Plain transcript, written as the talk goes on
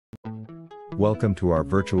Welcome to our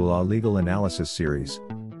Virtual Law Legal Analysis series.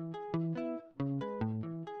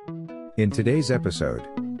 In today's episode,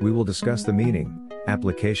 we will discuss the meaning,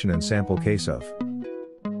 application and sample case of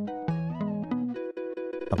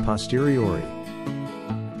a posteriori.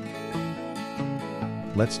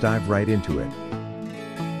 Let's dive right into it.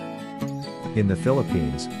 In the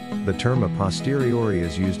Philippines, the term a posteriori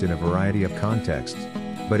is used in a variety of contexts,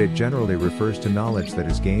 but it generally refers to knowledge that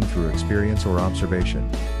is gained through experience or observation.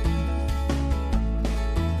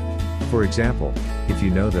 For example, if you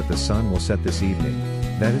know that the sun will set this evening,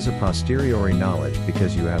 that is a posteriori knowledge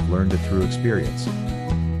because you have learned it through experience.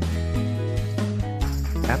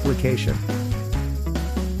 Application.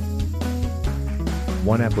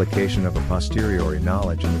 One application of a posteriori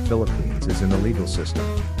knowledge in the Philippines is in the legal system.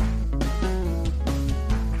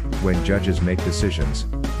 When judges make decisions,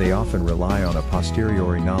 they often rely on a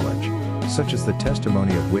posteriori knowledge, such as the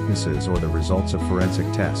testimony of witnesses or the results of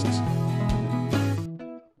forensic tests.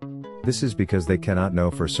 This is because they cannot know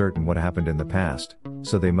for certain what happened in the past,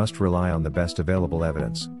 so they must rely on the best available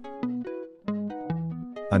evidence.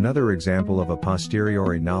 Another example of a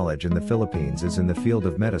posteriori knowledge in the Philippines is in the field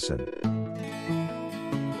of medicine.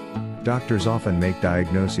 Doctors often make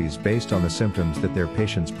diagnoses based on the symptoms that their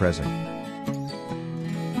patients present.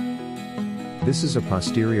 This is a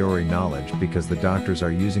posteriori knowledge because the doctors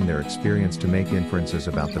are using their experience to make inferences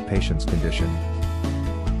about the patient's condition.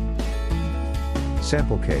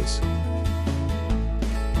 Sample case.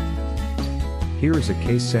 Here is a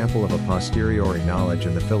case sample of a posteriori knowledge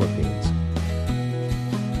in the Philippines.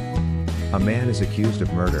 A man is accused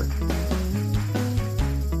of murder.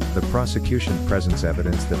 The prosecution presents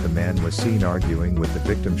evidence that the man was seen arguing with the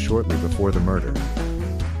victim shortly before the murder.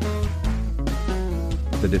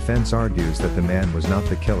 The defense argues that the man was not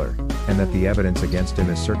the killer, and that the evidence against him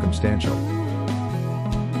is circumstantial.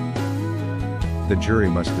 The jury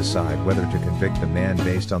must decide whether to convict the man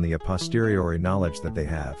based on the a posteriori knowledge that they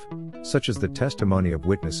have, such as the testimony of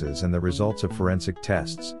witnesses and the results of forensic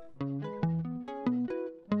tests.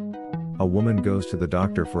 A woman goes to the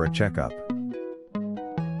doctor for a checkup.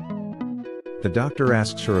 The doctor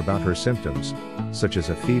asks her about her symptoms, such as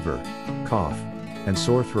a fever, cough, and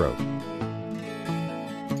sore throat.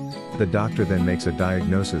 The doctor then makes a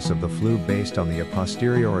diagnosis of the flu based on the a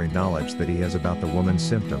posteriori knowledge that he has about the woman's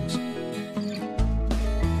symptoms.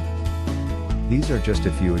 These are just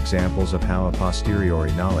a few examples of how a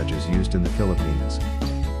posteriori knowledge is used in the Philippines.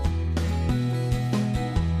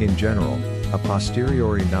 In general, a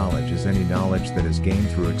posteriori knowledge is any knowledge that is gained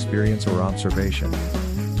through experience or observation.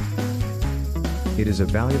 It is a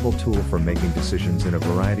valuable tool for making decisions in a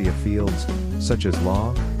variety of fields, such as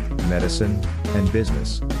law, medicine, and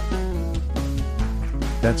business.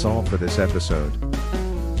 That's all for this episode.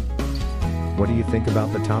 What do you think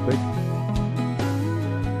about the topic?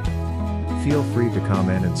 Feel free to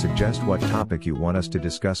comment and suggest what topic you want us to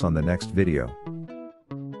discuss on the next video.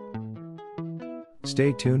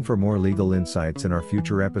 Stay tuned for more legal insights in our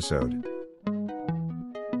future episode.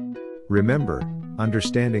 Remember,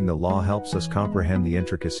 understanding the law helps us comprehend the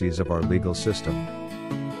intricacies of our legal system.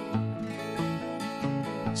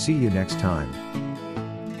 See you next time.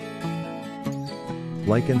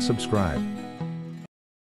 Like and subscribe.